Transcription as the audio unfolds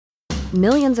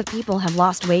Millions of people have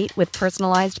lost weight with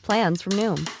personalized plans from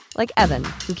Noom. Like Evan,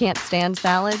 who can't stand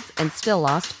salads and still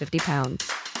lost 50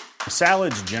 pounds.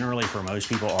 Salads generally for most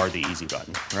people are the easy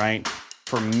button, right?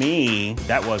 For me,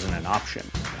 that wasn't an option.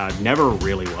 I never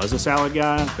really was a salad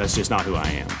guy. That's just not who I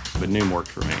am. But Noom worked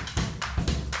for me.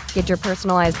 Get your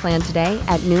personalized plan today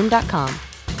at Noom.com.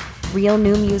 Real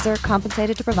Noom user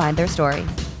compensated to provide their story.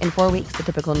 In 4 weeks, the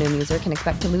typical Noom user can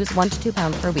expect to lose 1 to 2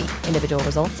 pounds per week. Individual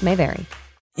results may vary.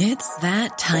 It's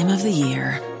that time of the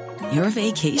year. Your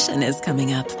vacation is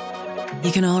coming up.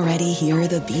 You can already hear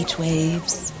the beach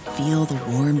waves, feel the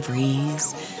warm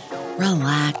breeze,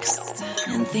 relax,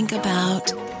 and think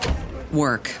about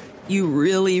work. You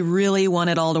really, really want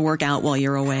it all to work out while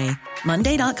you're away.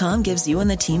 Monday.com gives you and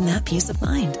the team that peace of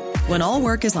mind. When all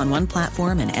work is on one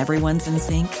platform and everyone's in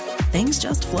sync, things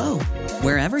just flow.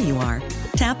 Wherever you are,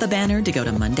 tap the banner to go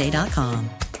to Monday.com.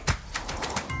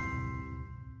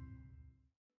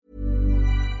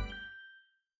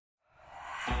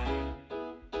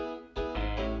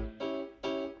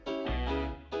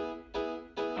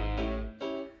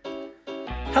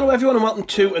 Hello everyone and welcome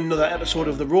to another episode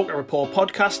of the Roker Report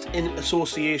podcast in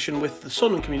association with the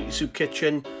Sunderland Community Soup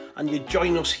Kitchen, and you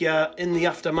join us here in the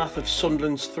aftermath of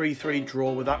Sunderland's 3-3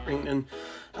 draw with Accrington,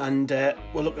 and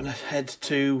we're looking ahead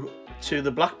to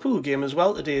the Blackpool game as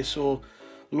well today, so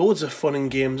loads of fun in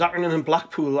games. Accrington and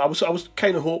Blackpool, I was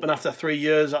kind of hoping after 3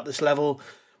 years at this level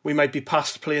we might be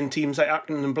past playing teams like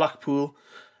Accrington and Blackpool.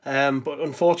 But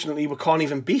unfortunately, we can't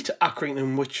even beat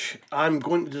Accrington, which I'm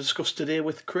going to discuss today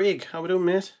with Craig. How are we doing,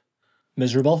 mate?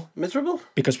 Miserable. Miserable?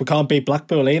 Because we can't beat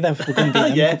Blackpool either. We couldn't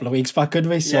beat them a couple of weeks back, could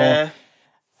we? So,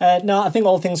 yeah. No, I think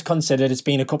all things considered, it's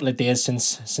been a couple of days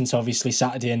since obviously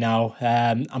Saturday now.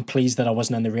 I'm pleased that I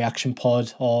wasn't on the reaction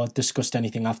pod or discussed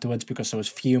anything afterwards because I was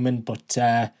fuming. But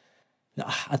I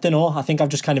don't know. I think I've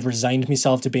just kind of resigned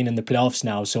myself to being in the playoffs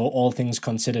now. So all things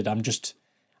considered, I'm just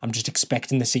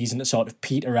expecting the season to sort of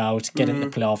peter out, get into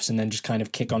the playoffs, and then just kind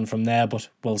of kick on from there, but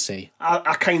we'll see.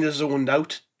 I kind of zoned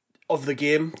out of the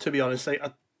game, to be honest.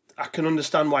 I can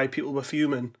understand why people were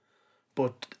fuming,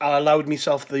 but I allowed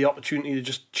myself the opportunity to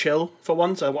just chill for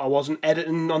once. I wasn't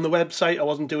editing on the website, I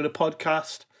wasn't doing a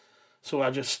podcast, so I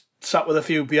just sat with a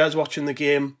few beers watching the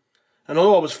game, and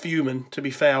although I was fuming, to be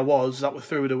fair, that we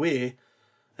threw it away,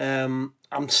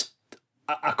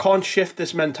 I can't shift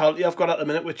this mentality I've got at the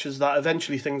minute, which is that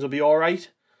eventually things will be all right.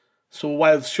 So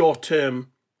while short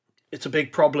term, it's a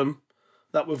big problem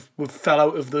that we've fell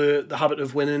out of the habit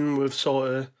of winning. We've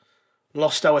sort of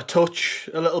lost our touch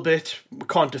a little bit. We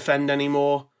can't defend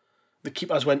anymore. The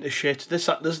keepers went to shit. There's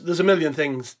a million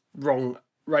things wrong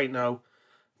right now,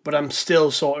 but I'm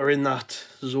still sort of in that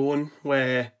zone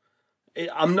where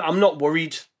I'm not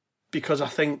worried, because I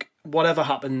think whatever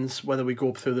happens, whether we go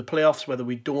up through the playoffs, whether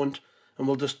we don't, and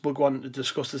we'll go on to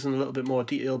discuss this in a little bit more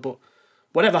detail, but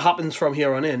whatever happens from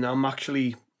here on in, I'm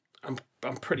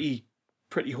pretty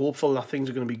hopeful that things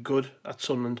are going to be good at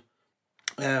Sunderland.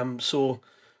 So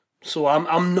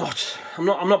I'm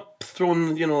not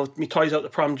throwing my toys out the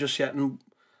pram just yet, and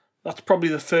that's probably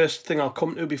the first thing I'll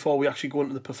come to before we actually go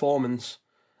into the performance.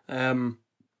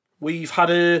 We've had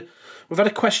a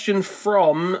question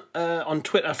from on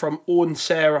Twitter from Owen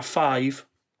Sarah 5,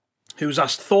 who's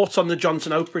asked thoughts on the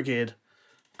Johnson out brigade.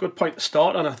 Good point to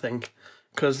start on, I think,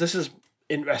 because this is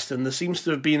interesting. There seems to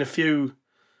have been a few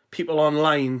people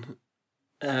online.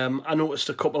 I noticed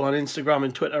a couple on Instagram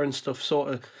and Twitter and stuff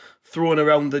sort of throwing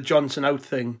around the Johnson out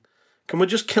thing. Can we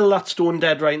just kill that stone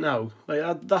dead right now?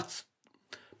 That's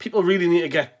people really need to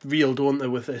get real, don't they,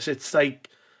 with this? It's like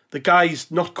the guy's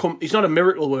he's not a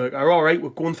miracle worker. All right, we're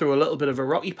going through a little bit of a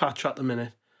rocky patch at the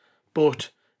minute,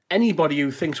 but anybody who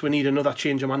thinks we need another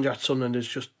change of manager at Sunderland is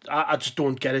just, I just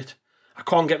don't get it. I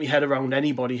can't get my head around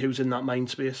anybody who's in that mind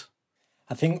space.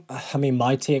 My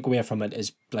takeaway from it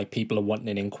is like people are wanting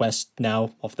an inquest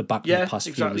now off the back of the past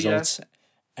few results. Yeah.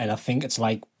 And I think it's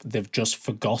like they've just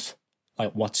forgot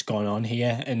like what's going on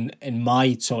here. And in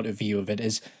my sort of view of it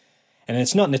is, and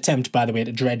it's not an attempt, by the way,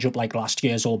 to dredge up like last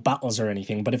year's old battles or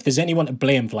anything, but if there's anyone to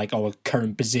blame for like our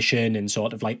current position and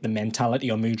sort of like the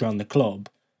mentality or mood around the club,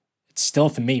 it still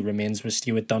for me remains with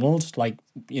Stuart Donald. Like,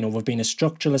 we've been a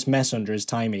structureless mess under his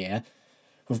time here.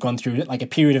 We've gone through like a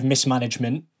period of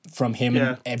mismanagement from him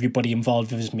and everybody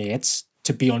involved with his mates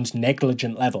to beyond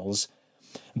negligent levels.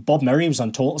 Bob Murray was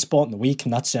on Total Sport in the week,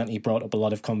 and that certainly brought up a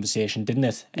lot of conversation, didn't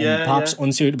it? And perhaps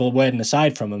unsuitable wording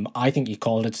aside from him, I think he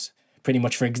called it pretty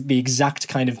much for the exact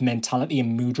kind of mentality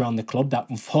and mood around the club that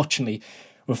unfortunately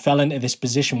we fell into this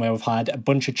position where we've had a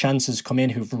bunch of chances come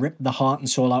in who've ripped the heart and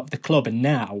soul out of the club, and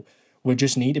now we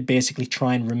just need to basically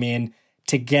try and remain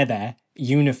together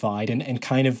unified and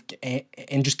kind of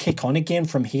and just kick on again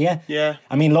from here. Yeah.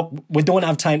 I mean, look, we don't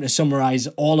have time to summarise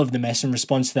all of the mess in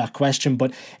response to that question,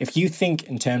 but if you think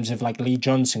in terms of like Lee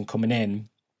Johnson coming in,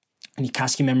 and you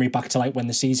cast your memory back to like when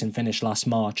the season finished last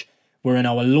March, we're in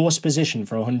our lowest position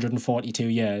for 142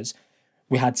 years.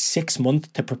 We had 6 months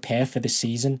to prepare for this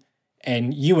season.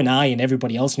 And you and I and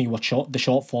everybody else knew what the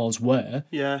shortfalls were.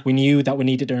 Yeah. We knew that we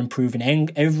needed to improve in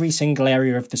every single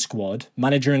area of the squad,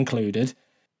 manager included.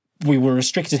 We were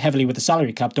restricted heavily with the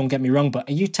salary cap, don't get me wrong, but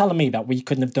are you telling me that we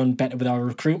couldn't have done better with our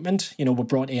recruitment? You know, we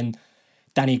brought in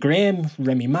Danny Graham,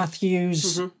 Remy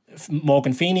Matthews,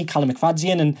 Morgan Feeney, Callum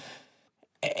McFadzean,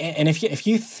 and if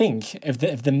you think of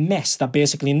the mess that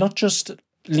basically not just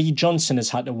Lee Johnson has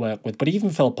had to work with, but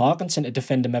even Phil Parkinson to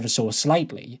defend him ever so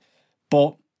slightly,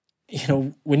 but you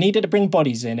know, we needed to bring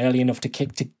bodies in early enough to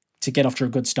get off to a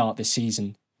good start this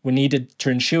season. We needed to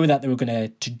ensure that they were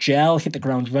going to gel, hit the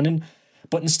ground running.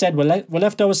 But instead, we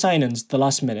left our signings the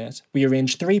last minute. We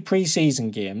arranged 3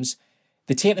 pre-season games.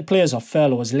 They take the players off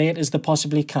furlough as late as they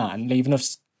possibly can, leaving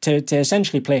us to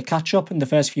essentially play catch-up in the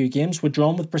first few games. We're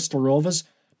drawn with Bristol Rovers.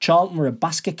 Charlton were a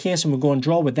basket case, and we're going to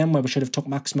draw with them where we should have took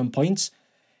maximum points.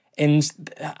 And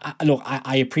look,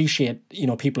 I appreciate, you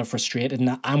know, people are frustrated,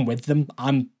 and I'm with them.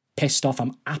 I'm pissed off.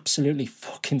 I'm absolutely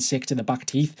fucking sick to the back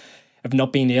teeth of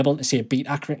not being able to say beat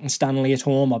Accrington Stanley at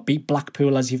home or beat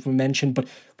Blackpool, as you've mentioned, but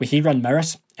we're here on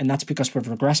merit, and that's because we've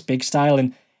regressed big style,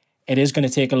 and it is going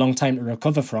to take a long time to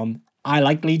recover from. I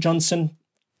like Lee Johnson.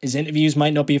 His interviews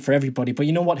might not be for everybody, but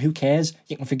you know what? Who cares?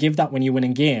 You can forgive that when you're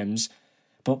winning games.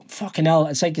 But fucking hell,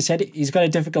 it's like you said, he's got a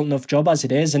difficult enough job as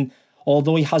it is, and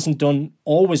although he hasn't done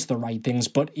always the right things,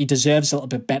 but he deserves a little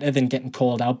bit better than getting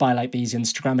called out by like these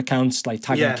Instagram accounts like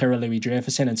tagging Kira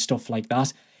Louis-Dreyfus in and stuff like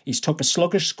that. He's took a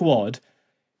sluggish squad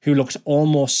who looks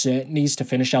almost certain he's to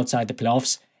finish outside the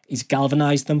playoffs. He's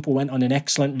galvanised them. We went on an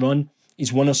excellent run.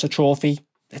 He's won us a trophy.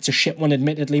 It's a shit one,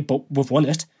 admittedly, but we've won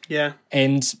it. Yeah.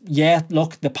 And yeah,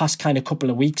 look, the past kind of couple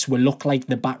of weeks will look like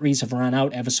the batteries have ran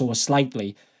out ever so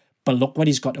slightly. But look what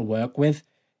he's got to work with.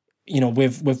 You know,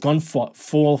 we've gone for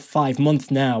 4 or 5 months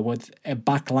now with a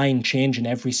back line changing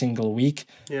every single week.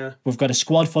 Yeah. We've got a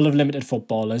squad full of limited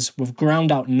footballers. We've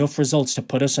ground out enough results to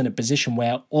put us in a position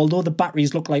where, although the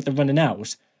batteries look like they're running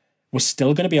out, we're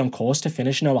still going to be on course to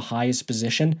finish in our highest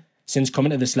position since coming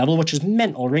to this level, which is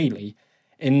mental, really.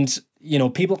 And, you know,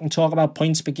 people can talk about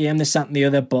points per game, this, that and the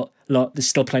other, but look, there's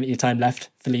still plenty of time left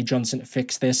for Lee Johnson to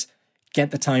fix this.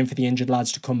 Get the time for the injured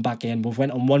lads to come back in. We've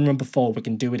went on one run before, we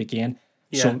can do it again.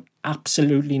 Yeah. So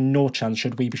absolutely no chance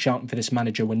should we be shouting for this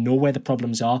manager. We know where the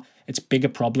problems are. It's bigger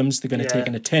problems. They're going to take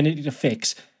an eternity to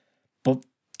fix. But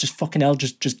just fucking hell,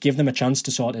 just give them a chance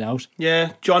to sort it out.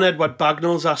 Yeah, John Edward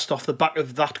Bagnall's asked off the back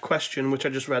of that question, which I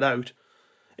just read out,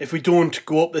 if we don't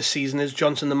go up this season, is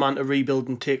Johnson the man to rebuild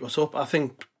and take us up? I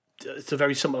think it's a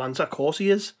very simple answer. Of course he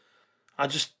is.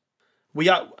 I'm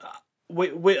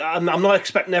not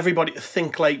expecting everybody to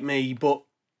think like me, but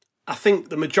I think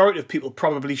the majority of people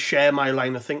probably share my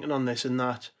line of thinking on this, in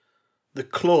that the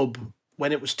club,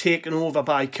 when it was taken over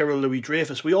by Kira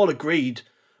Louis-Dreyfus, we all agreed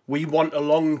we want a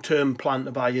long-term plan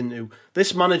to buy into.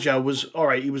 This manager was, all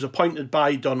right, he was appointed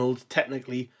by Donald,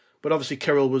 technically, but obviously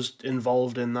Kirill was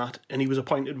involved in that, and he was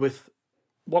appointed with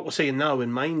what we're saying now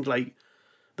in mind, like,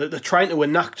 that they're trying to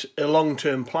enact a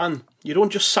long-term plan. You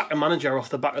don't just sack a manager off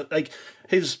the back. Like,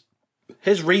 his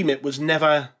remit was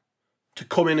never to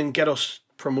come in and get us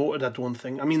promoted, I don't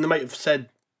think. I mean, they might have said,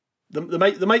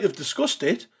 they might have discussed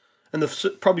it, and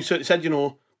they've probably certainly said, you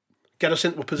know, get us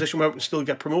into a position where we can still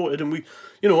get promoted, and we,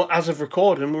 you know, as of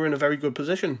recording, we're in a very good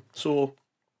position. So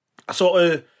I sort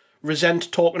of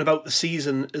resent talking about the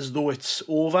season as though it's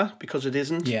over, because it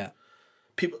isn't. Yeah.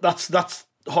 People, that's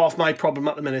half my problem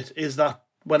at the minute, is that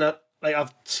when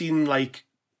I've seen like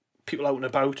people out and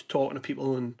about talking to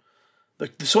people, and they're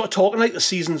sort of talking like the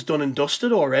season's done and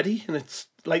dusted already, and it's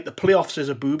like the playoffs is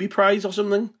a booby prize or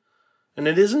something, and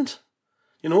it isn't.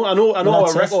 You know, I know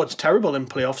our record's terrible in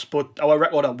playoffs, but our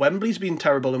record at Wembley's been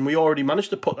terrible, and we already managed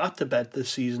to put that to bed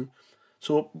this season.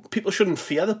 So people shouldn't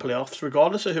fear the playoffs,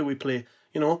 regardless of who we play.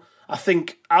 You know, I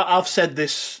think I've said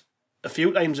this a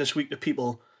few times this week to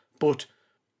people, but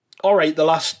all right, the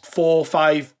last 4 or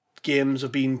 5 games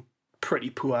have been pretty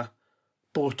poor,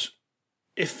 but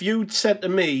if you'd said to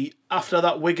me after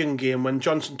that Wigan game when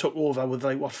Johnson took over with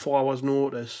 4 hours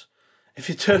notice, if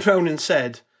you turned around and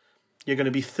said you're going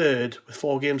to be third with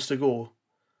 4 games to go,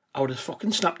 I would have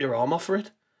fucking snapped your arm off for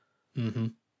it. Mm-hmm.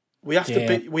 We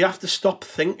have to stop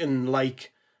thinking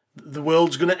like the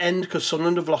world's going to end because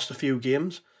Sunderland have lost a few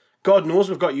games. God knows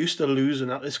we've got used to losing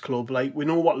at this club. Like, we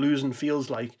know what losing feels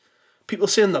like. People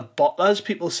saying they're bottlers,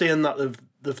 people saying that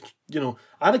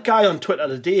I had a guy on Twitter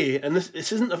today, and this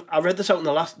isn't. I read this out in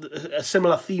a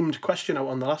similar themed question out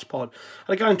on the last pod.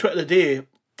 I had a guy on Twitter today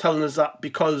telling us that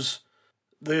because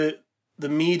the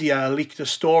media leaked a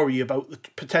story about the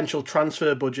potential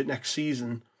transfer budget next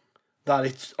season, that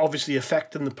it's obviously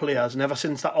affecting the players, and ever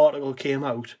since that article came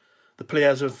out, the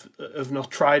players have not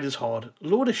tried as hard. A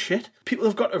load of shit. People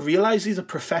have got to realise these are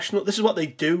professional. This is what they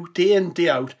do day in, day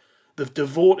out. They've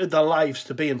devoted their lives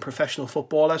to being professional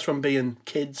footballers from being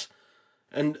kids.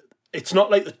 And it's not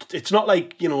like like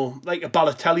a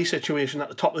Balotelli situation at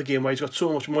the top of the game where he's got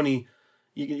so much money,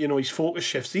 his focus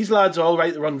shifts. These lads are all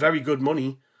right, they're on very good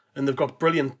money, and they've got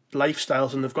brilliant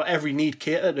lifestyles, and they've got every need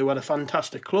catered to at a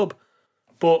fantastic club.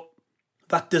 But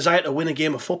that desire to win a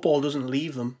game of football doesn't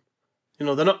leave them.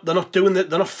 They're not doing that.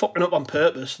 They're not fucking up on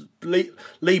purpose.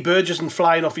 Lee Burgess isn't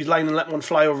flying off his line and letting one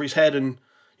fly over his head, and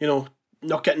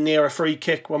not getting near a free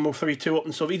kick when we're 3-2 up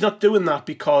and stuff. He's not doing that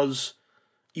because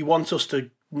he wants us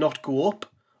to not go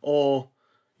up, or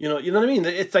you know what I mean.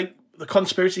 It's like the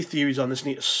conspiracy theories on this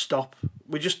need to stop.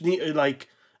 We just need to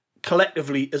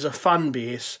collectively as a fan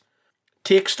base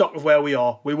take stock of where we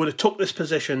are. We would have took this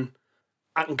position.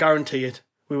 I can guarantee it.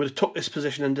 We would have took this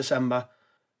position in December.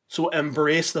 So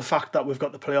embrace the fact that we've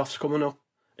got the playoffs coming up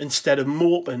instead of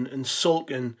moping and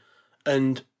sulking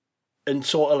and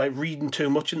sort of reading too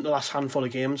much into the last handful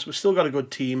of games. We've still got a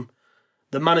good team.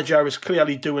 The manager is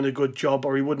clearly doing a good job,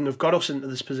 or he wouldn't have got us into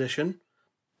this position.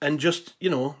 And just,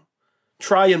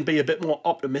 try and be a bit more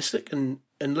optimistic and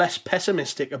less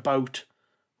pessimistic about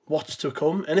what's to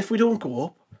come. And if we don't go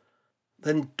up,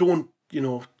 then don't,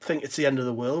 think it's the end of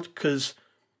the world, because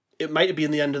it might have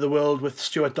been the end of the world with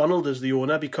Stuart Donald as the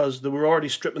owner, because they were already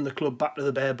stripping the club back to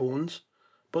the bare bones.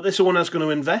 But this owner's going to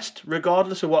invest,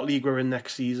 regardless of what league we're in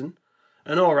next season.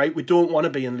 And all right, we don't want to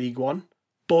be in League One,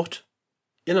 but,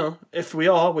 if we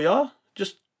are, we are.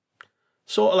 Just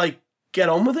sort of get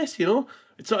on with it,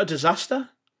 It's not a disaster.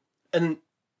 And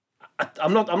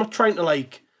I'm not trying to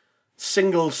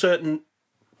single certain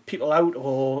people out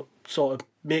or sort of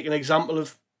make an example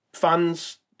of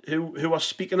fans who are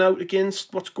speaking out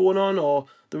against what's going on or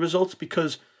the results,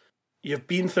 because you've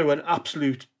been through an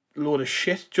absolute load of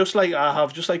shit, just like I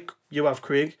have, just like you have,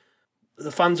 Craig.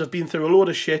 The fans have been through a load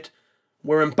of shit.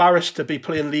 We're embarrassed to be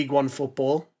playing League One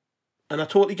football, and I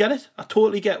totally get it. I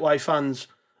totally get why fans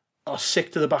are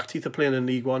sick to the back teeth of playing in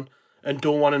League One and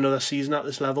don't want another season at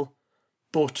this level.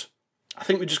 But I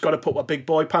think we just got to put our big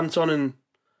boy pants on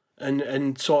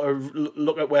and sort of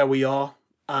look at where we are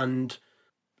and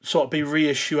sort of be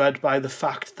reassured by the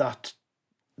fact that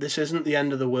this isn't the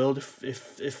end of the world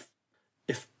if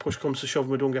push comes to shove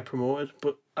and we don't get promoted.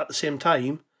 But at the same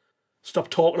time, stop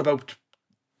talking about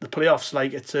the playoffs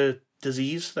like it's a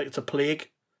disease, like it's a plague.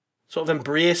 Sort of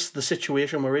embrace the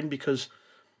situation we're in, because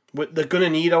they're going to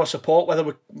need our support. Whether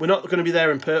we're not going to be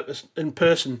there in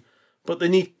person, but they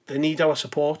need our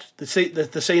support. They're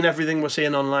saying everything we're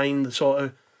saying online.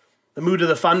 The mood of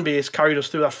the fan base carried us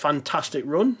through that fantastic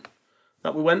run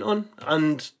that we went on,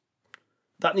 and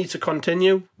that needs to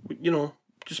continue.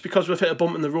 Just because we've hit a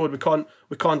bump in the road, we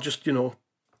can't just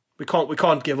we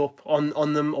can't give up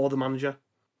on them or the manager.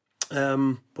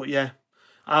 But yeah,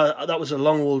 that was a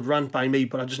long old rant by me,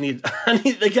 but I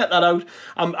need to get that out.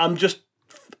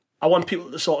 I want people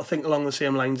to sort of think along the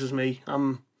same lines as me.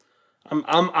 I'm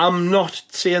not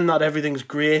saying that everything's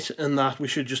great and that we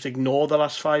should just ignore the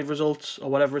last 5 results or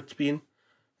whatever it's been,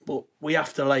 but we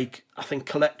have to I think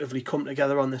collectively come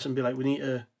together on this and be we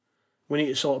need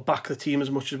to sort of back the team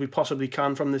as much as we possibly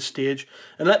can from this stage,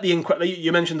 and let the inquest.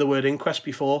 You mentioned the word inquest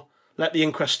before. Let the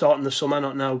inquest start in the summer,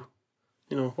 not now.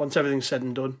 Once everything's said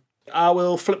and done. I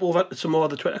will flip over to some more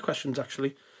of the Twitter questions,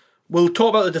 actually. We'll talk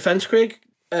about the defence, Craig.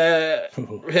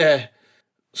 Yeah.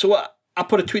 So I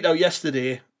put a tweet out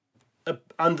yesterday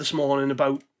and this morning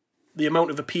about the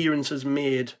amount of appearances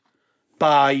made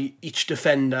by each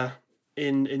defender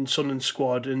in Sunderland's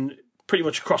squad, and pretty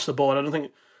much across the board. I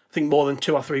think more than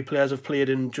 2 or 3 players have played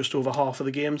in just over half of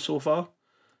the games so far,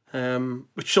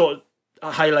 which sort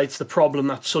of highlights the problem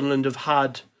that Sunderland have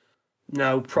had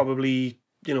now probably,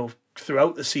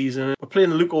 throughout the season. We're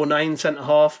playing Luke O'Nien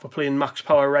centre-half, we're playing Max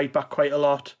Power right-back quite a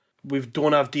lot. We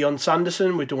don't have Dion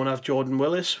Sanderson, we don't have Jordan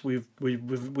Willis, we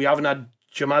haven't had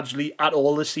Jamaj Lee at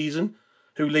all this season,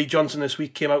 who Lee Johnson this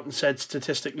week came out and said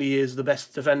statistically is the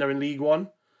best defender in League One.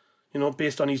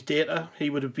 Based on his data, he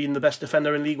would have been the best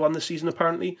defender in League One this season,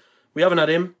 apparently. We haven't had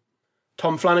him.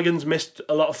 Tom Flanagan's missed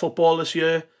a lot of football this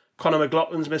year. Conor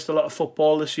McLaughlin's missed a lot of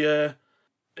football this year,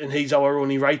 and he's our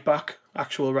only right-back,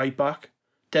 actual right-back.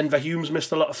 Denver Hume's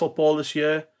missed a lot of football this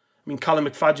year. I mean, Callum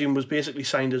McFadzean was basically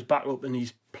signed as backup, and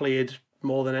he's played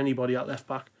more than anybody at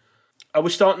left-back. Are we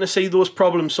starting to see those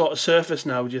problems sort of surface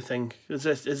now, do you think? Is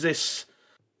this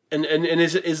and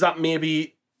is that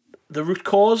maybe the root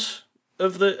cause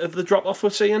of the drop off we're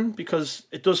seeing? Because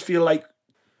it does feel like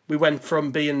we went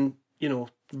from being,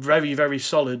 very, very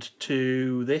solid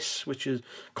to this, which is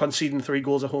conceding 3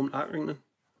 goals at home to Accrington.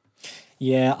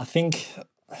 Yeah,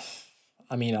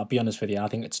 I'll be honest with you, I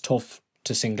think it's tough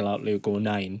to single out Luke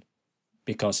O'Nien,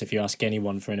 because if you ask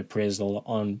anyone for an appraisal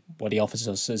on what he offers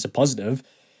us as a positive,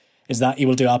 is that he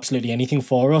will do absolutely anything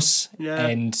for us. Yeah.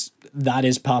 And that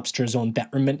is perhaps to his own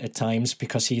detriment at times,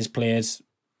 because he's played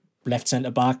left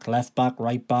centre-back, left-back,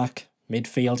 right-back,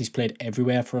 midfield. He's played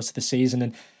everywhere for us this season,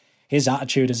 and his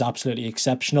attitude is absolutely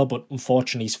exceptional, but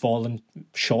unfortunately he's fallen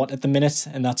short at the minute,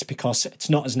 and that's because it's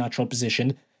not his natural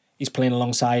position. He's playing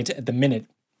alongside, at the minute,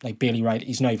 like Bailey Wright.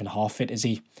 He's not even half fit, is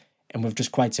he? And we've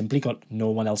just quite simply got no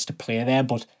one else to play there,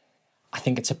 but I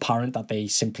think it's apparent that they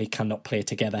simply cannot play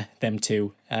together, them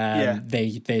two.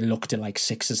 They looked at like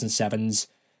 6s and 7s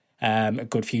a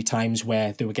good few times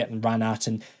where they were getting ran at,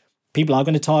 and people are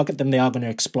going to target them, they are going to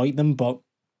exploit them, but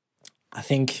I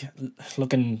think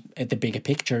looking at the bigger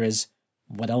picture is,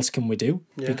 what else can we do?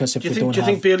 Yeah. Because if do you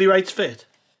think Bailey Wright's fit?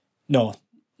 No,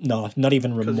 not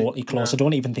even remotely close. I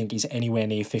don't even think he's anywhere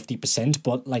near 50%,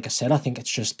 but like I said, I think it's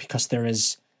just because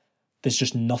there's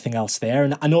just nothing else there.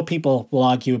 And I know people will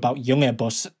argue about Younger,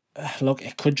 but look,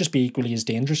 it could just be equally as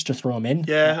dangerous to throw him in.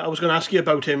 Yeah, I was going to ask you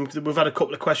about him. We've had a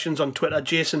couple of questions on Twitter.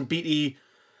 Jason Beattie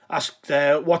asked,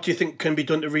 what do you think can be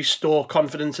done to restore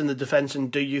confidence in the defence,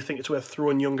 and do you think it's worth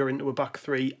throwing Younger into a back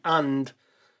three? And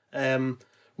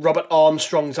Robert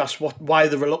Armstrong's asked why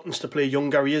the reluctance to play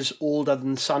Younger. He is older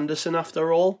than Sanderson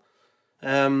after all.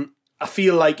 I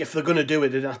feel like if they're going to do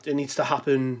it, it needs to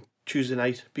happen Tuesday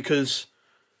night, because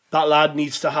that lad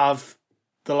needs to have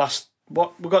the last,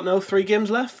 what we've got now, 3 games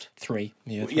left? 3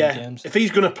 games. If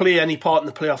he's going to play any part in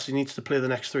the playoffs, he needs to play the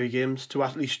next 3 games to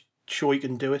at least show he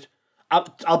can do it.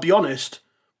 I'll be honest,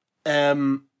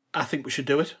 I think we should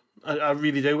do it. I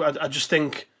really do. I just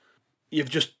think you've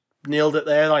just nailed it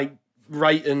there. Like,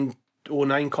 Wright and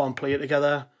O'Nien can't play it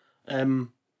together.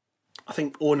 I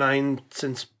think O'Nien,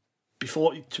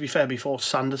 before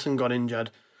Sanderson got injured,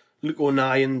 Luke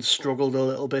O'Nien struggled a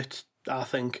little bit, I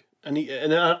think.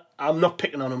 I'm not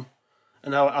picking on him.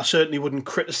 And I certainly wouldn't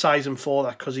criticise him for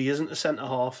that, because he isn't a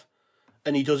centre-half.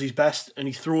 And he does his best, and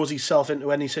he throws himself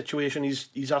into any situation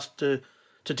he's asked to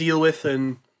deal with,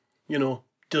 and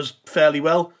does fairly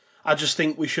well. I just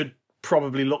think we should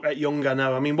probably look at Younger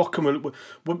now. I mean, what can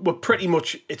we're pretty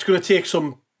much, it's going to take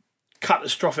some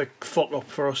catastrophic fuck up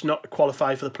for us not to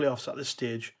qualify for the playoffs at this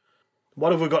stage.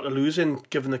 What have we got to lose in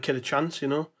giving the kid a chance? We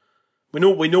know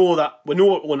what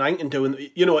O'Nien can do, and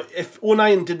if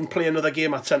O'Nien didn't play another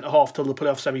game at centre half till the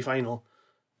playoff semi-final,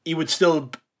 he would still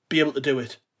be able to do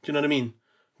it. Do you know what I mean?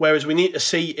 Whereas we need to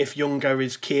see if Younger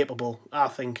is capable, I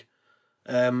think.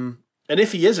 And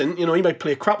if he isn't, he might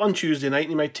play crap on Tuesday night and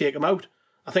he might take him out.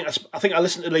 I think I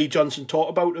listened to Lee Johnson talk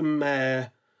about him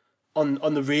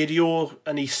on the radio,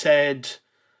 and he said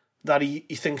that he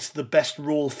thinks the best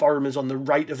role for him is on the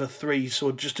right of a 3.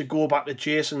 So just to go back to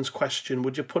Jason's question,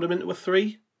 would you put him into a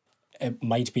 3? It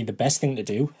might be the best thing to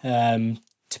do,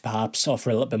 to perhaps offer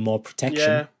a little bit more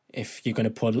protection. Yeah. If you're going to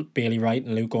put Bailey Wright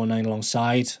and Luke O'Nien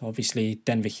alongside, obviously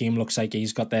Denver Hume looks like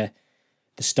he's got the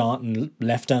starting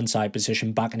left-hand side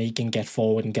position back, and he can get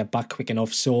forward and get back quick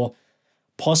enough. So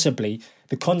possibly,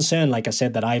 the concern, like I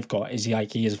said, that I've got is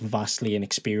he is vastly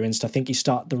inexperienced. I think he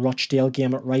started the Rochdale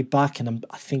game at right back, and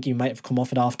I think he might have come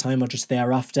off at half-time or just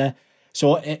thereafter.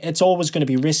 So it's always going to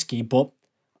be risky, but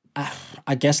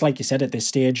I guess, like you said, at this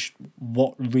stage,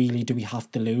 what really do we have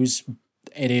to lose?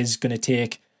 It is going to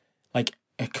take like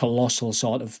a colossal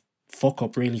sort of fuck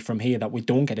up really from here that we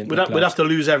don't get into. We'd have to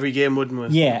lose every game, wouldn't we?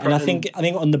 Yeah, and I think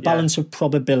on the balance of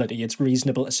probability, it's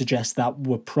reasonable to suggest that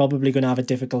we're probably going to have a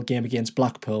difficult game against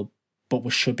Blackpool, but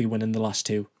we should be winning the last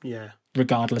 2. Yeah.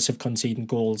 Regardless of conceding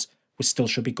goals, we still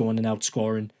should be going and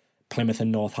outscoring Plymouth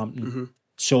and Northampton. Mm-hmm.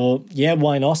 So yeah,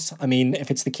 why not? I mean, if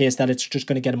it's the case that it's just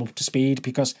going to get them up to speed,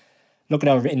 because look at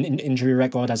our injury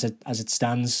record as it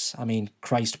stands. I mean,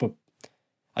 Christ, but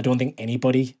I don't think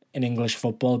anybody in English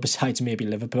football, besides maybe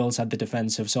Liverpool's, had the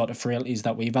defensive sort of frailties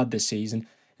that we've had this season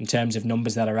in terms of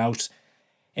numbers that are out.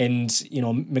 And,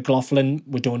 McLaughlin,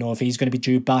 we don't know if he's going to be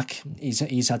due back.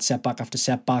 He's had setback after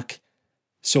setback.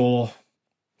 So,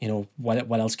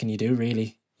 what else can you do,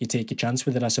 really? You take your chance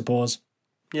with it, I suppose.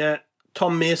 Yeah.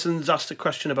 Tom Mason's asked a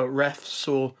question about refs.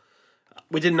 So,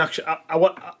 we didn't actually...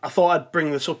 I thought I'd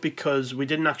bring this up because we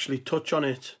didn't actually touch on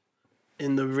it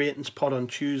in the ratings pod on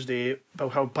Tuesday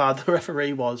about how bad the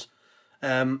referee was.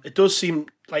 It does seem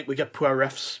like we get poor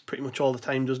refs pretty much all the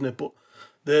time, doesn't it? But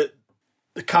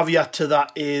the caveat to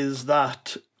that is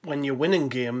that when you're winning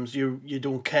games, you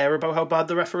don't care about how bad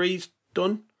the referee's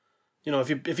done. You know,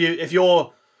 if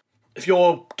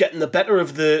you're getting the better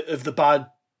of the bad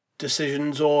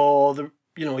decisions, or the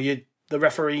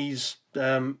referee's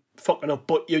fucking up,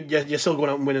 but you're still going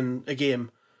out and winning a game.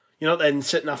 You're not then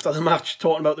sitting after the match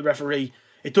talking about the referee.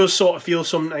 It does sort of feel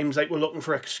sometimes like we're looking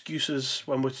for excuses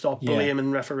when we start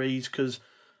blaming referees, because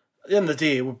at the end of the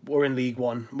day, we're in League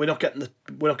One. We're not getting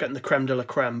the creme de la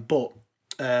creme, but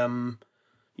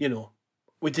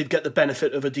we did get the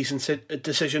benefit of a decent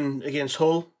decision against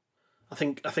Hull. I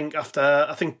think Grant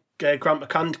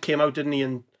McCann came out, didn't he,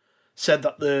 and said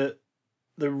that the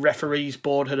referees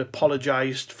board had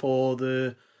apologised for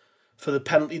the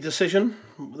penalty decision,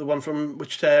 the one from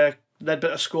which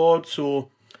Ledbetter scored. So,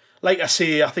 like I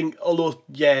say, I think although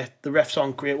the refs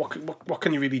aren't great, what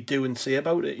can you really do and say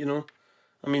about it? You know,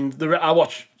 I mean, I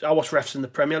watch refs in the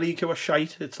Premier League who are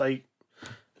shite. It's like,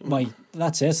 right,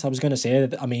 that's it. I was going to say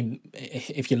that. I mean,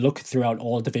 if you look throughout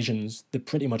all divisions, they're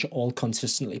pretty much all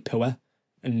consistently poor.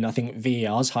 And I think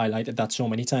VAR's highlighted that so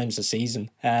many times this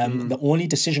season. The only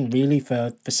decision really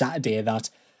for Saturday that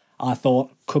I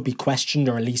thought could be questioned,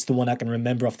 or at least the one I can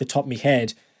remember off the top of my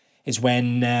head, is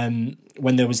when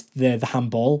there was the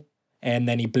handball, and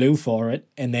then he blew for it,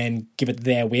 and then give it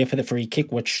their way for the free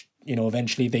kick, which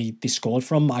eventually they scored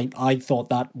from. I thought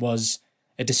that was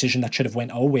a decision that should have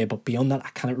went our way, but beyond that, I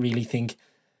can't really think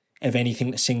of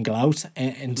anything to single out.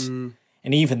 And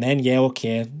even then,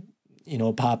 okay.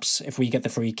 Perhaps if we get the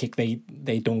free kick,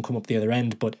 they don't come up the other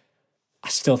end. But I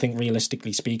still think,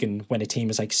 realistically speaking, when a team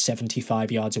is like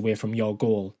 75 yards away from your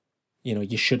goal,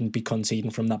 you shouldn't be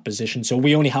conceding from that position. So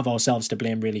we only have ourselves to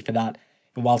blame, really, for that.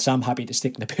 And whilst I'm happy to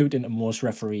stick the boot into most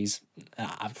referees,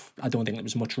 I don't think there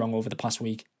was much wrong over the past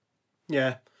week.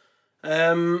 Yeah.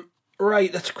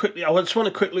 Right, I just want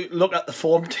to quickly look at the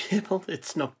form table.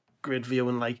 It's not great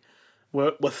viewing. Like,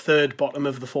 we're third bottom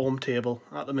of the form table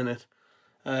at the minute.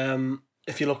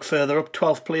 If you look further up,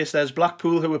 12th place, there's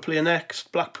Blackpool, who we're playing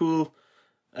next. Blackpool,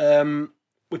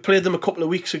 we played them a couple of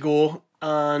weeks ago,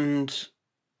 and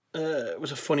it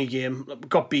was a funny game. We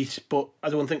got beat, but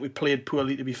I don't think we played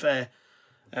poorly, to be fair.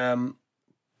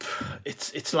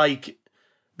 It's like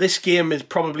this game is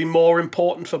probably more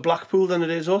important for Blackpool than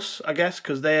it is us, I guess,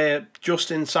 because they're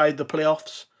just inside the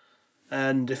playoffs.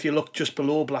 And if you look just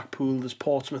below Blackpool, there's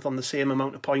Portsmouth on the same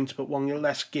amount of points, but one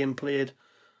less game played.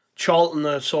 Charlton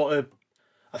are sort of,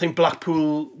 I think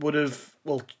Blackpool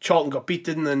Charlton got beat,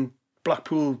 didn't they? And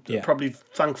Blackpool are probably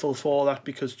thankful for that,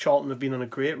 because Charlton have been on a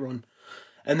great run.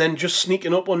 And then just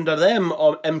sneaking up under them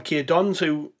are MK Dons,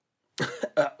 who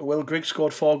Will Grigg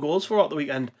scored 4 goals for at the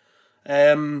weekend.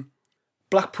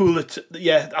 Blackpool, I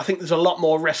think there's a lot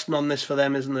more resting on this for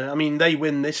them, isn't there? I mean, they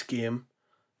win this game,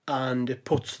 and it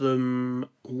puts them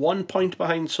 1 point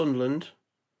behind Sunderland.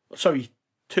 Sorry,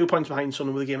 2 points behind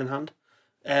Sunderland with a game in hand.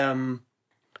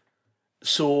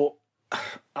 So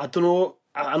I don't know.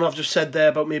 I know I've just said there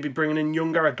about maybe bringing in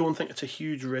younger. I don't think it's a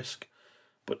huge risk,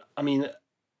 but I mean,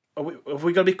 have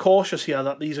we got to be cautious here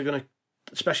that these are going to,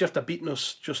 especially after beating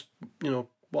us just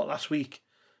last week?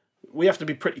 We have to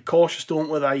be pretty cautious, don't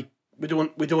we? Like, we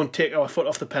don't take our foot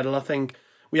off the pedal. I think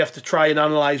we have to try and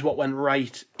analyse what went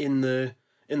right in the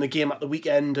game at the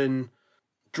weekend, and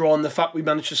draw on the fact we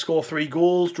managed to score 3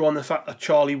 goals, draw on the fact that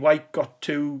Charlie White got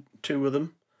two of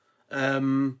them,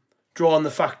 draw on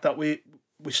the fact that we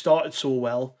started so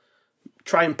well,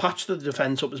 try and patch the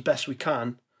defence up as best we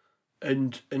can,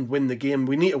 and win the game.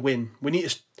 We need to win.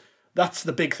 That's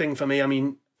the big thing for me. I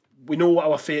mean, we know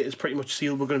our fate is pretty much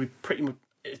sealed. We're going to be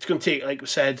it's going to take, like we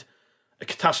said, a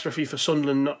catastrophe for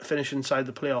Sunderland not to finish inside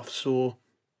the playoffs. So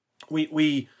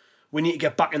we need to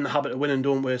get back in the habit of winning,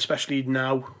 don't we? Especially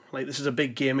now. Like, this is a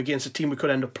big game against a team we could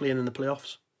end up playing in the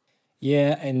playoffs.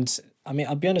 Yeah, and I mean,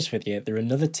 I'll be honest with you, they're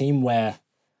another team where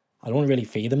I don't really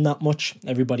feed them that much.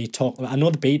 Everybody I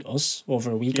know they beat us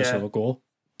over a week or so ago,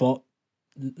 but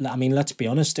I mean, let's be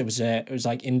honest, it was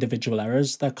like individual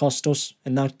errors that cost us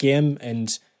in that game,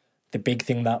 and the big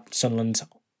thing that Sunderland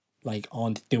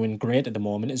aren't doing great at the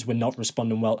moment is we're not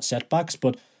responding well to setbacks.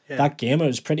 But that game, it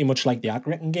was pretty much like the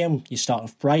Accrington game. You start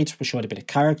off bright, we showed a bit of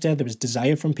character, there was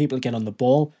desire from people to get on the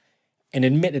ball, and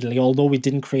admittedly, although we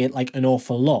didn't create an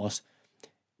awful lot,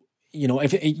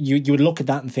 if you would look at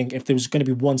that and think if there was going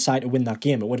to be one side to win that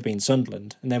game, it would have been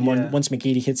Sunderland. And then once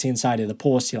McGeady hits the inside of the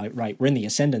post, you're like, right, we're in the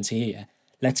ascendancy here.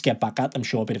 Let's get back at them,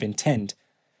 show a bit of intent.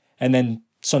 And then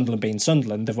Sunderland being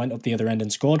Sunderland, they went up the other end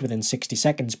and scored within 60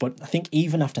 seconds. But I think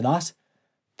even after that,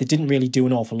 they didn't really do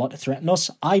an awful lot to threaten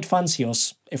us. I'd fancy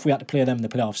us, if we had to play them in the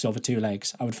playoffs over 2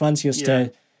 legs, I would fancy us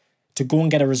to go and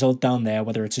get a result down there,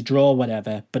 whether it's a draw or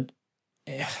whatever. But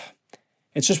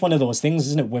it's just one of those things,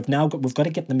 isn't it? We've got to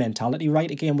get the mentality right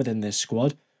again within this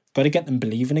squad. Got to get them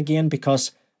believing again,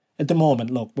 because at the moment,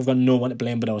 look, we've got no one to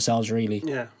blame but ourselves, really.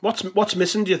 Yeah. What's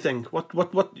missing, do you think? What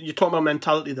you're talking about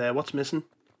mentality there? What's missing?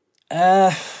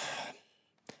 I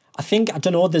think, I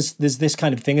don't know, there's this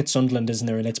kind of thing at Sunderland, isn't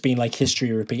there? And it's been like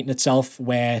history repeating itself,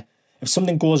 where if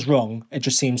something goes wrong, it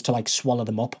just seems to like swallow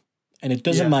them up. And it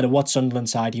doesn't matter what Sunderland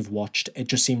side you've watched, it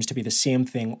just seems to be the same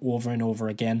thing over and over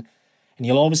again. And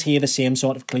you'll always hear the same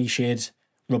sort of cliched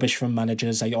rubbish from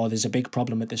managers, like, oh, there's a big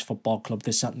problem at this football club,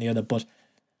 this, that and the other. But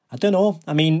I don't know.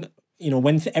 I mean, you know,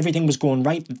 when everything was going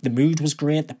right, the mood was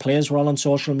great, the players were all on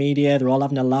social media, they're all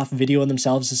having a laugh, videoing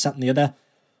themselves, this, that and the other.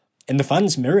 And the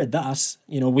fans mirrored that.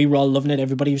 You know, we were all loving it,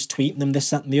 everybody was tweeting them, this,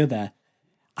 that and the other.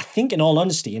 I think, in all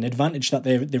honesty, an advantage that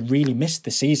they really missed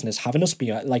this season is having us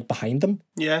be like behind them.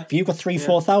 Yeah. If you got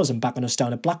 4,000 backing us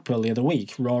down at Blackpool the other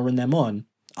week, roaring them on,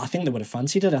 I think they would have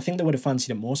fancied it. I think they would have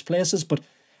fancied it most places. But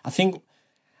I think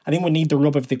we need the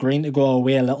rub of the green to go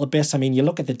away a little bit. I mean, you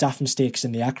look at the daft mistakes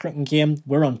in the Accrington game,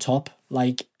 we're on top.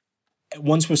 Like,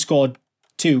 once we've scored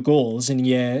 2 goals and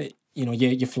you're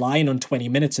flying on 20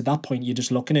 minutes, at that point you're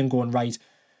just looking and going, right,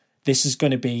 this is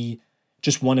going to be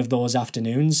just one of those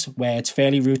afternoons where it's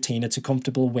fairly routine, it's a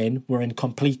comfortable win, we're in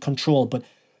complete control, but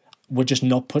we're just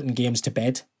not putting games to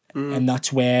bed. And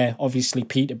that's where, obviously,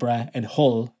 Peterborough and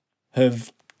Hull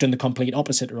have done the complete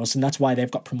opposite to us, and that's why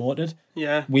they've got promoted.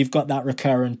 Yeah. We've got that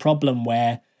recurring problem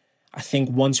where I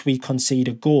think once we concede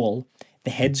a goal,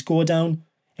 the heads go down,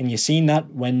 and you've seen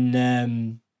that when,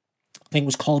 I think it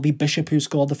was Colby Bishop who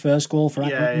scored the first goal for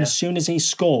Accrington. Yeah. As soon as he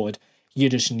scored, you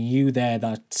just knew there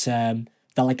that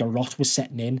like a rot was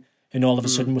setting in, and all of a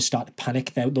sudden we start to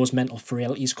panic. Those mental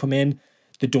frailties come in.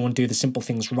 They don't do the simple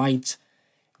things right.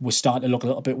 We start to look a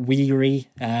little bit weary,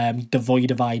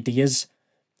 devoid of ideas.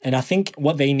 And I think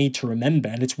what they need to remember,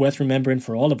 and it's worth remembering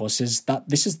for all of us, is that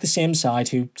this is the same side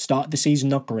who started the season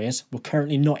not great. We're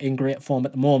currently not in great form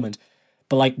at the moment,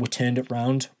 but like, we turned it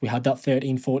round. We had that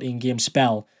 13-14 game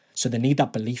spell, so they need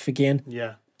that belief again.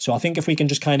 Yeah. So I think if we can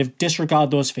just kind of disregard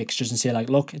those fixtures and say, like,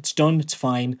 look, it's done, it's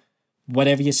fine,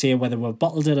 whatever you say, whether we've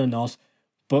bottled it or not,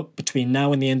 but between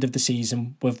now and the end of the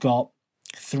season, we've got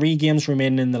 3 games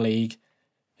remaining in the league,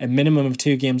 a minimum of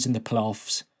 2 games in the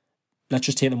playoffs. Let's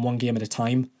just take them one game at a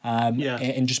time,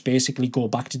 and just basically go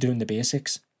back to doing the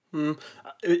basics.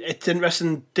 It's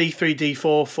interesting. D3,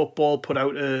 D4 football put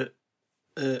out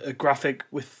a graphic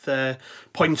with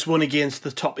points won against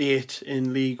the top 8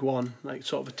 in League One, like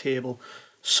sort of a table.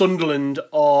 Sunderland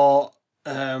are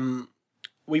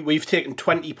we've taken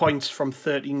 20 points from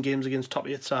 13 games against top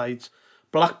 8 sides.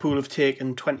 Blackpool have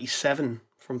taken 27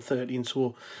 from 13,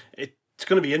 so it's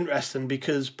going to be interesting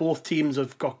because both teams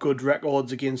have got good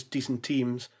records against decent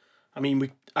teams. I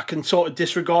mean, I can sort of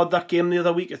disregard that game the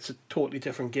other week. It's a totally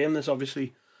different game, this,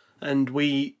 obviously. And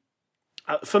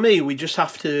for me, we just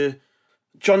have to...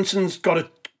 Johnson's got to...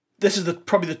 This is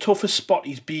probably the toughest spot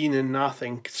he's been in, I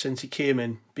think, since he came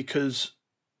in, because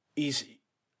he's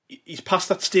past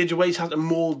that stage where he's had to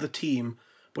mould the team,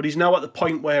 but he's now at the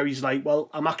point where he's like,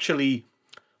 well, I'm actually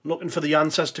looking for the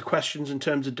answers to questions in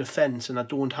terms of defence, and I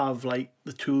don't have like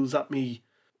the tools at me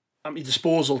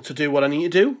disposal to do what I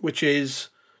need to do, which is,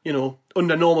 you know,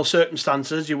 under normal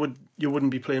circumstances you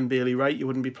wouldn't be playing Bailey Wright, you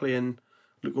wouldn't be playing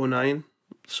Luke O'Nien,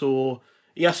 so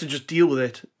he has to just deal with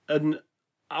it. And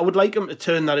I would like him to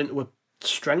turn that into a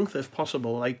strength if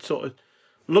possible, like sort of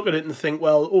look at it and think,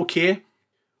 well, okay,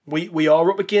 we are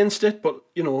up against it, but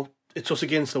you know, it's us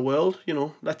against the world. You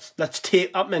know, let's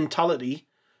take that mentality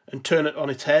and turn it on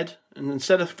its head, and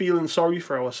instead of feeling sorry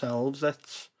for ourselves,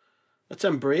 let's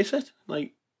embrace it.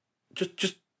 Like,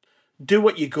 just do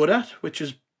what you're good at, which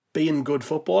is being good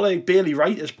football. Like, Bailey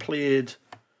Wright has played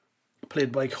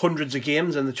like hundreds of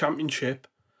games in the Championship.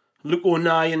 Luke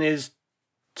O'Nien is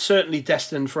certainly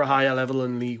destined for a higher level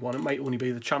in League One. It might only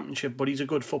be the Championship, but he's a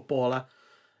good footballer.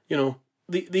 You know,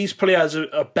 these players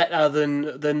are better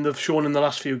than they've shown in the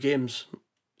last few games,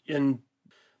 and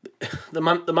the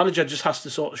manager just has to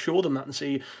sort of show them that and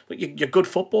say, like, you're good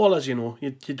footballers. You know,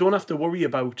 you don't have to worry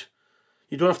about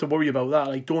that.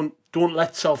 Like, don't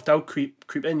let self-doubt creep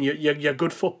in. You're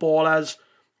good footballers.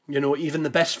 You know, even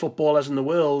the best footballers in the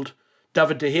world,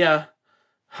 David De Gea,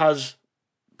 has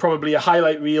probably a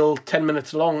highlight reel 10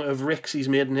 minutes long of ricks he's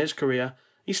made in his career.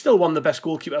 He's still one of the best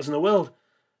goalkeepers in the world.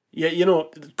 Yeah, you know,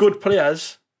 good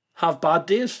players have bad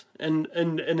days, and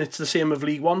it's the same with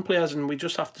League One players, and we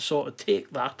just have to sort of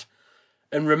take that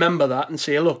and remember that and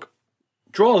say, look,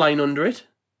 draw a line under it.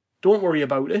 Don't worry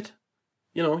about it.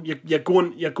 You know, you're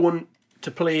going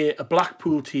to play a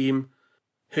Blackpool team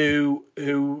who,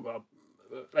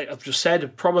 like I've just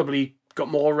said, probably got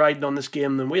more riding on this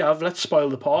game than we have. Let's spoil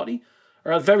the party.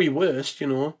 Or at very worst,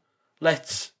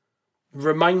 let's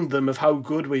remind them of how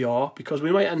good we are, because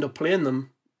we might end up playing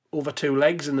them over 2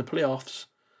 legs in the playoffs.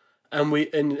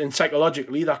 And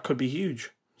psychologically, that could be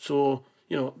huge. So,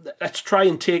 let's try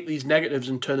and take these negatives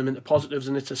and turn them into positives.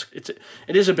 And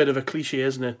it is a bit of a cliche,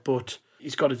 isn't it? But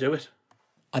he's got to do it.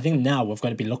 I think now we've got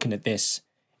to be looking at this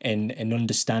and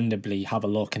understandably have a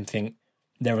look and think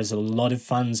there is a lot of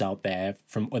fans out there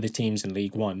from other teams in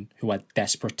League One who are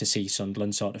desperate to see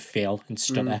Sunderland sort of fail and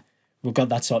stutter. We've got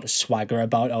that sort of swagger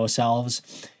about ourselves.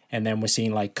 And then we're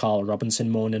seeing like Carl Robinson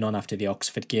moaning on after the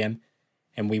Oxford game.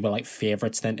 And we were like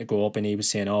favourites then to go up, and he was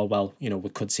saying, oh, well, we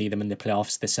could see them in the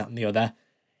playoffs, this, that and the other.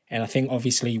 And I think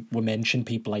obviously we mentioned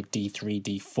people like D3,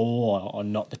 D4 or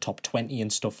not the top 20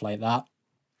 and stuff like that.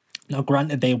 Now,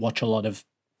 granted, they watch a lot of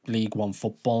League One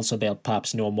football, so they'll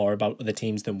perhaps know more about other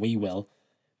teams than we will.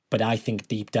 But I think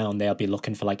deep down they'll be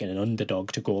looking for like an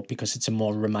underdog to go up, because it's a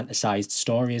more romanticised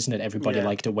story, isn't it? Everybody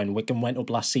liked it when Wickham went up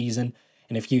last season.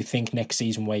 And if you think next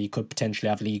season where you could potentially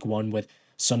have League One with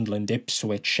Sunderland,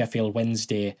 Ipswich, Sheffield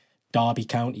Wednesday, Derby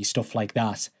County, stuff like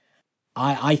that,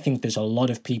 I think there's a lot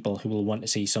of people who will want to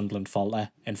see Sunderland falter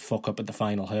and fuck up at the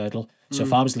final hurdle. So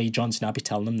if I was Lee Johnson, I'd be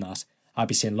telling them that. I'd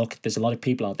be saying, look, there's a lot of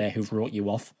people out there who've wrote you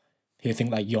off, who think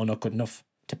that you're not good enough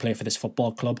to play for this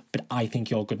football club, but I think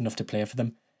you're good enough to play for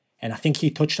them. And I think he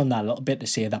touched on that a little bit to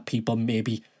say that people may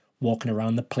be walking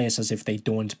around the place as if they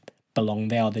don't belong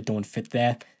there or they don't fit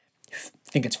there.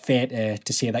 I think it's fair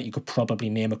to say that you could probably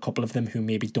name a couple of them who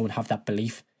maybe don't have that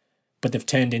belief, but they've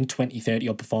turned in 20, 30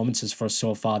 odd performances for us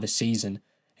so far this season.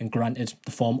 And granted,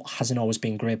 the form hasn't always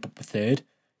been great, but we're third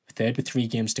with 3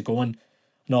 games to go. And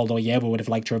although, we would have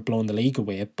liked to have blown the league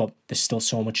away, but there's still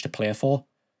so much to play for.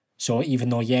 So even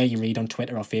though, you read on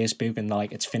Twitter or Facebook and they're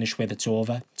like, it's finished with, it's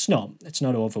over. It's not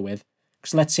over with.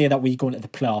 Because let's say that we go into the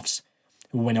playoffs,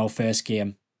 we win our first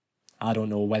game. I don't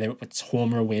know whether it's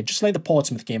home or away, just like the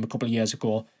Portsmouth game a couple of years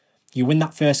ago. You win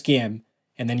that first game,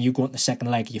 and then you go into the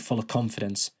second leg, you're full of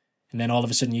confidence. And then all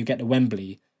of a sudden you get to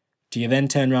Wembley. Do you then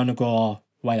turn around and go, oh,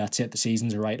 well, that's it, the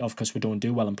season's a write-off because we don't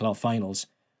do well in playoff finals?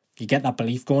 You get that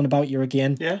belief going about you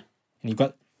again. Yeah.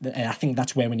 And I think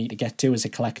that's where we need to get to as a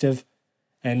collective.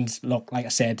 And look, like I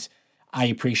said, I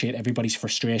appreciate everybody's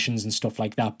frustrations and stuff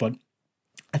like that, but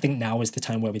I think now is the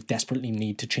time where we desperately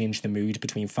need to change the mood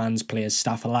between fans, players,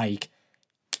 staff alike,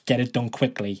 get it done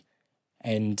quickly.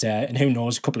 And who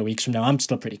knows, a couple of weeks from now, I'm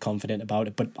still pretty confident about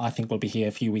it, but I think we'll be here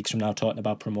a few weeks from now talking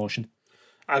about promotion.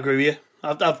 I agree with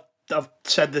you. I've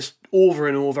said this over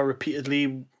and over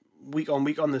repeatedly, week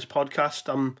on this podcast.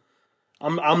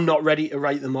 I'm not ready to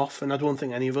write them off, and I don't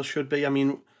think any of us should be. I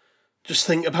mean, just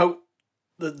think about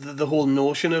the whole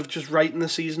notion of just writing the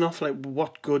season off. Like,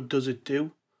 what good does it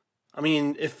do? I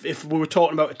mean, if we were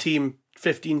talking about a team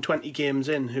 15, 20 games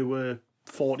in who were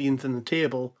 14th in the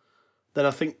table, then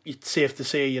I think it's safe to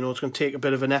say, it's going to take a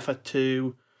bit of an effort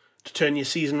to turn your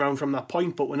season around from that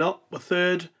point. But we're not. We're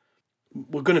third.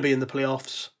 We're going to be in the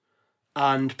playoffs,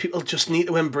 and people just need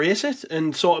to embrace it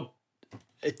and sort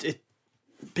of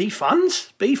be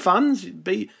fans.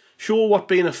 Show what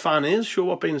being a fan is. Show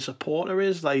what being a supporter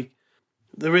is. Like,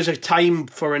 there is a time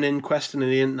for an inquest and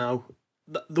it ain't now.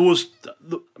 I'm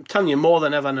telling you, more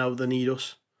than ever now, they need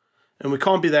us, and we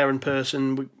can't be there in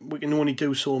person. We can only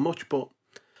do so much, but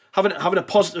having a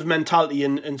positive mentality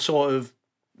and sort of,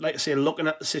 like I say, looking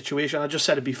at the situation. I just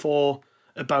said it before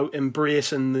about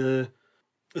embracing the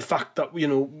fact that, we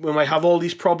might have all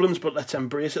these problems, but let's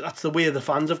embrace it. That's the way the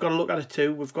fans have got to look at it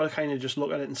too. We've got to kind of just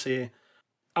look at it and say,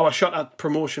 our shot at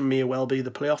promotion may well be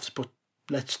the playoffs, but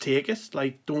let's take it.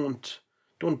 Like, don't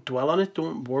dwell on it.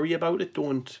 Don't worry about it.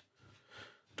 Don't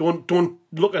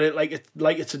look at it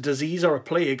like it's a disease or a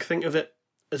plague. Think of it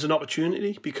as an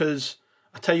opportunity, because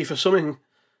I tell you, for something,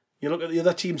 you look at the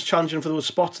other teams challenging for those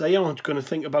spots, they aren't going to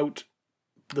think about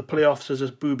the playoffs as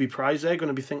a booby prize. They're going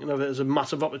to be thinking of it as a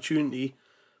massive opportunity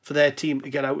for their team to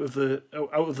get out of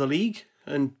the league.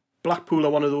 And Blackpool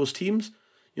are one of those teams.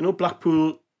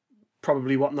 Blackpool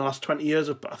probably in the last 20 years,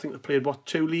 I think they played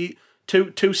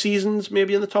two seasons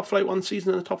maybe in the top flight, 1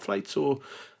 season in the top flight. So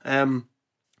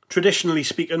traditionally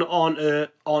speaking, on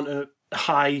a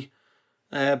high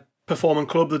performing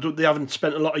club, they haven't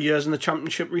spent a lot of years in the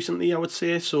Championship recently, I would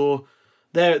say. So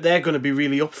they're going to be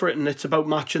really up for it, and it's about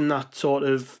matching that sort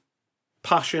of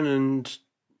passion and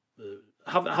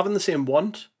having the same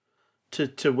want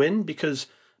to win, because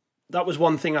that was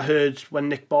one thing I heard when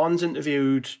Nick Barnes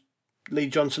interviewed Lee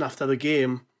Johnson after the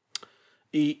game.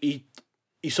 He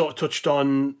sort of touched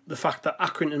on the fact that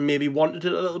Accrington maybe wanted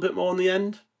it a little bit more in the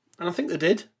end, and I think they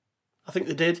did.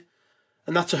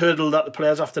 And that's a hurdle that the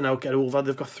players have to now get over.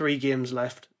 They've got 3 games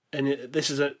left, And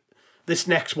this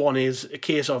next one is a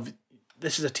case of,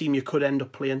 this is a team you could end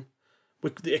up playing.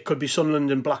 It could be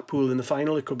Sunderland and Blackpool in the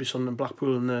final. It could be Sunderland and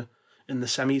Blackpool in the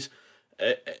semis.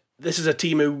 This is a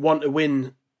team who want to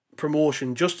win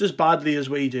promotion just as badly as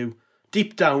we do.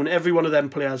 Deep down, every one of them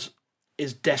players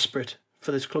is desperate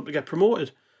for this club to get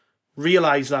promoted.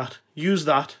 Realise that. Use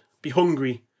that. Be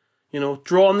hungry.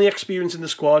 Draw on the experience in the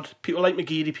squad. People like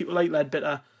McGeady, people like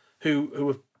Ledbetter, who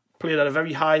have played at a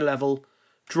very high level.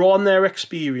 Draw on their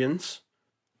experience.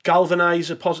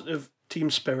 Galvanise a positive team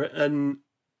spirit and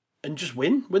just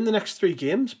win the next 3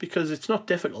 games, because it's not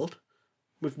difficult.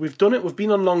 We've done it. We've been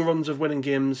on long runs of winning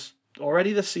games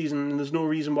already this season, and there's no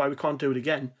reason why we can't do it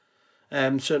again.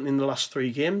 Certainly in the last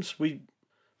 3 games.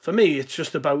 For me, it's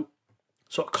just about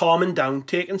sort of calming down,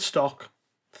 taking stock,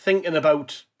 thinking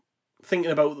about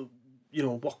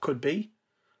what could be,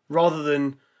 rather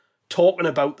than talking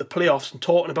about the playoffs and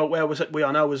talking about where we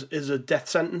are now is a death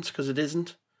sentence, because it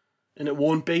isn't, and it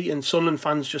won't be. And Sunderland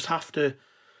fans just have to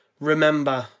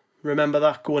remember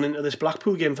that going into this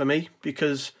Blackpool game for me,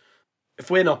 because if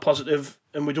we're not positive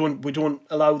and we don't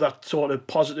allow that sort of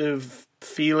positive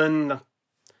feeling,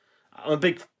 I'm a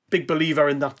big believer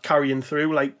in that carrying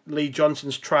through. Like Lee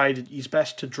Johnson's tried his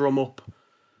best to drum up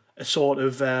a sort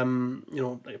of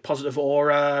like a positive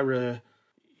aura,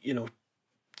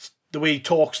 the way he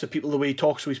talks to people, the way he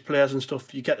talks to his players and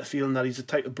stuff. You get the feeling that he's the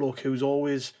type of bloke who's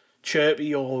always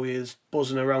chirpy, always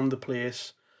buzzing around the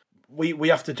place. We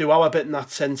have to do our bit in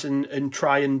that sense and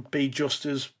try and be just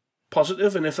as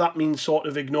positive. And if that means sort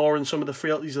of ignoring some of the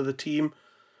frailties of the team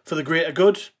for the greater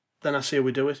good, then I say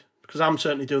we do it. Because I'm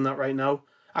certainly doing that right now.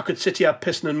 I could sit here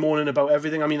pissing and moaning about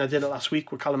everything. I mean, I did it last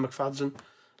week with Callum McFadden.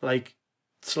 Like,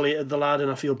 slated the lad, and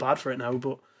I feel bad for it now,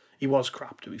 but he was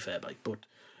crap, to be fair. But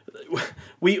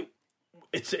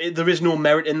there is no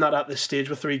merit in that at this stage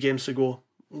with 3 games to go.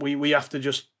 We have to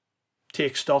just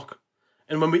take stock.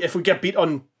 And if we get beat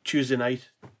on Tuesday night,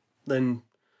 then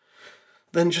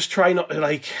just try not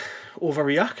to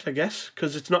overreact, I guess,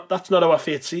 because that's not our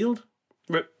fate sealed.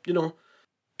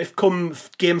 If come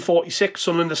game 46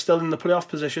 Sunderland are still in the playoff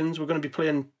positions, we're going to be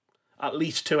playing at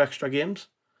least 2 extra games,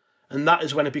 and that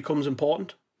is when it becomes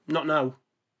important, not now.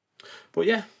 But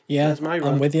yeah, that's my rant.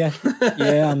 I'm with you.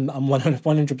 Yeah, I'm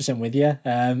 100% with you.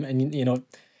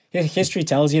 And history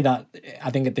tells you that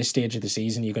I think at this stage of the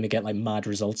season you're going to get mad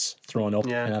results thrown up,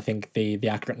 and I think the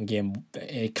Accrington game,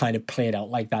 it kind of played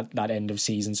out like that end of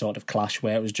season sort of clash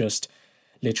where it was just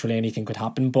literally anything could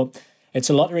happen. But it's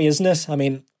a lottery, isn't it? I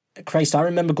mean, Christ, I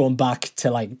remember going back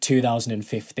to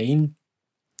 2015,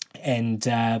 and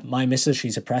my missus,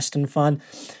 she's a Preston fan,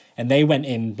 and they went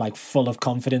in full of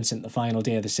confidence in the final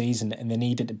day of the season, and they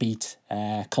needed to beat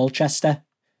Colchester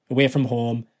away from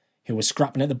home, who were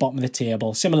scrapping at the bottom of the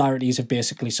table. Similarities of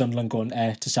basically Sunderland going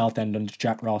to Southend under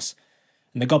Jack Ross,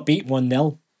 and they got beat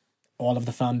 1-0. All of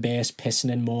the fan base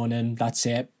pissing and moaning. That's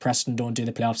it. Preston don't do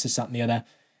the playoffs. This, that, and the other.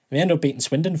 And they end up beating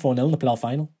Swindon 4-0 in the playoff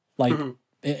final.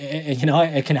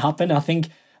 It can happen. I think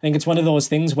it's one of those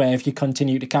things where if you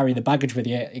continue to carry the baggage with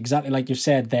you, exactly like you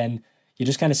said, then you're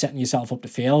just kind of setting yourself up to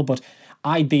fail. But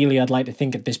ideally, I'd like to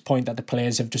think at this point that the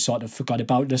players have just sort of forgot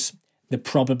about this. They're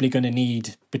probably going to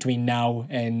need between now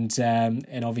and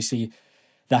obviously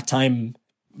that time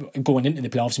going into the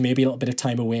playoffs, maybe a little bit of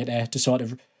time away to sort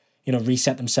of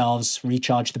reset themselves,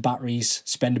 recharge the batteries,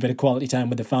 spend a bit of quality time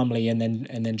with the family, and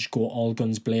then just go all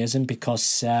guns blazing,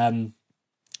 because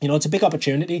it's a big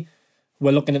opportunity.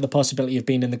 We're looking at the possibility of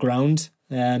being in the ground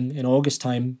in August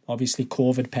time, obviously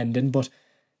COVID pending, but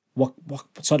what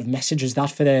sort of message is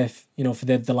that for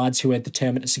the lads who are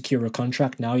determined to secure a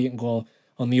contract now? You can go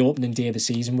on the opening day of the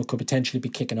season, we could potentially be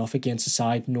kicking off against a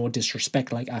side, no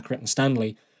disrespect, like Accrington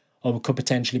Stanley, or we could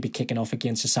potentially be kicking off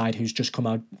against a side who's just come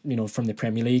out, from the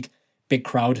Premier League. Big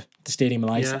crowd, the Stadium of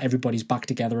Light, everybody's back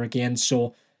together again,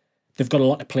 so they've got a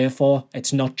lot to play for.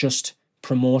 It's not just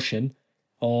promotion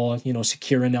or,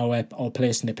 securing our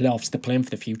place in the playoffs. They're playing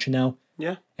for the future now.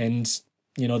 Yeah. And,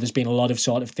 there's been a lot of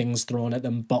sort of things thrown at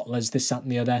them, bottlers, this, that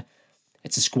and the other.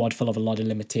 It's a squad full of a lot of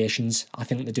limitations. I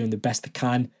think they're doing the best they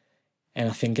can. And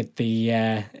I think the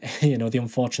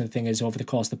unfortunate thing is over the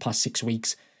course of the past 6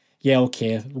 weeks,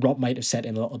 Rob might have set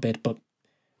in a little bit, but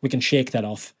we can shake that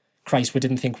off. Christ, we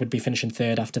didn't think we'd be finishing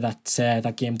third after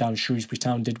that game down Shrewsbury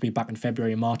Town, did we, back in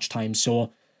February and March time?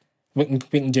 So we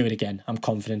can do it again. I'm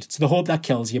confident. It's the hope that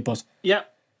kills you, but 100%,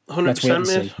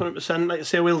 mate. 100%. Like I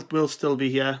say, we'll still be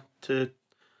here to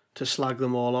slag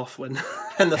them all off when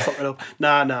they're fucking up.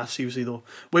 Nah. Seriously though,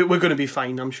 we're going to be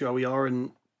fine. I'm sure we are.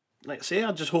 And like I say,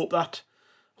 I just hope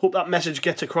that message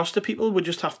gets across to people. We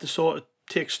just have to sort of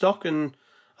take stock, and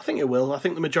I think it will. I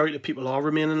think the majority of people are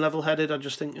remaining level-headed. I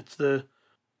just think it's the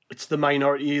it's the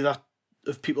minority that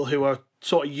of people who are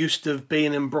sort of used to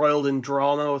being embroiled in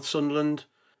drama with Sunderland,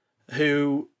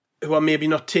 who are maybe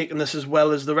not taking this as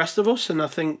well as the rest of us. And I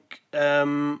think,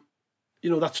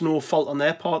 that's no fault on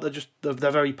their part. They're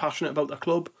very passionate about their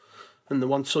club, and they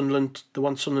want Sunderland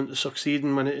to succeed.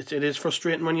 And when it is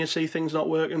frustrating when you see things not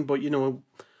working, but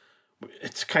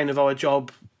it's kind of our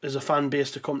job as a fan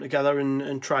base to come together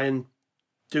and try and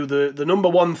do the number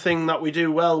one thing that we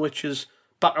do well, which is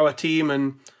back our team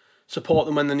and support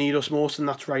them when they need us most, and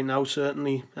that's right now,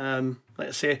 certainly. Like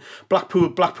I say,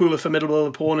 Blackpool a formidable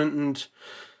opponent,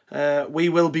 and we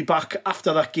will be back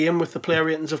after that game with the player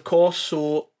ratings, of course,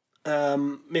 so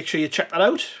make sure you check that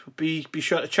out. Be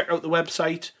sure to check out the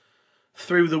website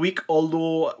through the week,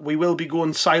 although we will be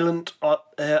going silent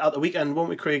at the weekend, won't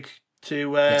we, Craig,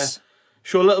 to yes.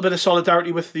 show a little bit of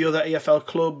solidarity with the other EFL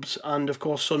clubs, and of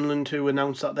course Sunderland, who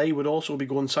announced that they would also be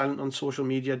going silent on social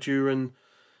media during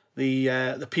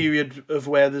the period of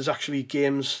where there's actually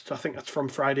games. I think that's from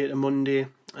Friday to Monday.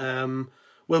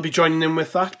 We'll be joining in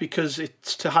with that because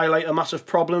it's to highlight a massive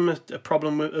problem, a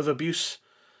problem of abuse,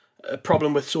 a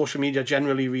problem with social media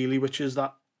generally, really, which is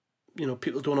that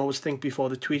people don't always think before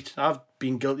they tweet. I've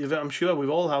been guilty of it, I'm sure we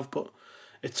all have, but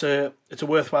it's a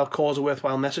worthwhile cause, a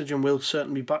worthwhile message, and we'll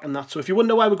certainly be backing that. So if you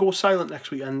wonder why we go silent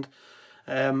next weekend,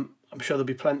 I'm sure there'll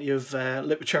be plenty of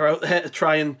literature out there to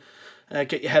try and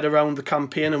get your head around the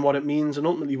campaign and what it means, and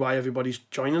ultimately why everybody's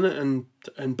joining it and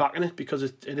backing it, because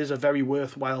it is a very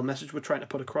worthwhile message we're trying to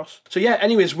put across. So yeah,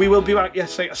 anyways, we will be back,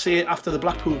 yes, like I say, after the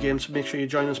Blackpool game, so make sure you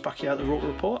join us back here at the Roker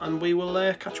Report, and we will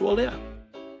catch you all later.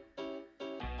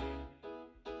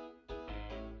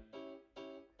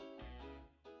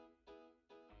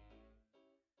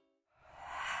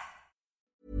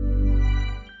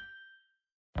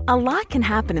 A lot can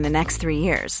happen in the next 3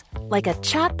 years. Like a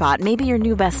chatbot may be your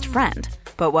new best friend.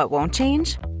 But what won't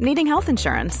change? Needing health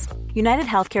insurance. United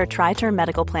Healthcare Tri-Term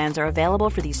Medical Plans are available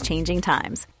for these changing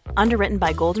times. Underwritten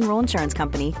by Golden Rule Insurance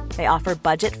Company, they offer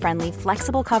budget-friendly,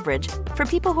 flexible coverage for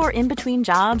people who are in between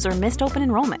jobs or missed open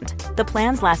enrollment. The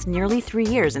plans last nearly 3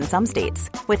 years in some states,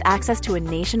 with access to a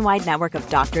nationwide network of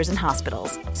doctors and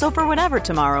hospitals. So for whatever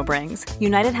tomorrow brings,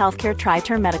 United Healthcare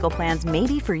Tri-Term Medical Plans may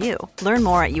be for you. Learn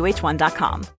more at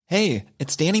uh1.com. Hey,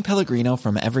 it's Danny Pellegrino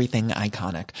from Everything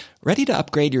Iconic. Ready to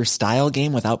upgrade your style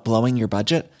game without blowing your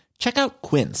budget? Check out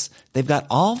Quince. They've got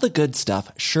all the good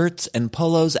stuff, shirts and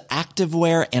polos,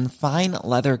 activewear, and fine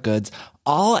leather goods,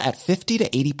 all at 50 to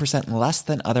 80% less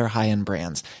than other high-end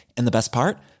brands. And the best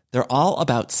part? They're all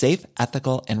about safe,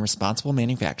 ethical, and responsible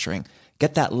manufacturing.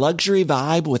 Get that luxury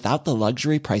vibe without the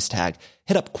luxury price tag.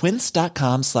 Hit up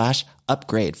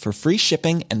quince.com/upgrade for free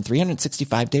shipping and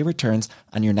 365-day returns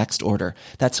on your next order.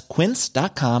 That's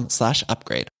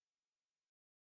quince.com/upgrade.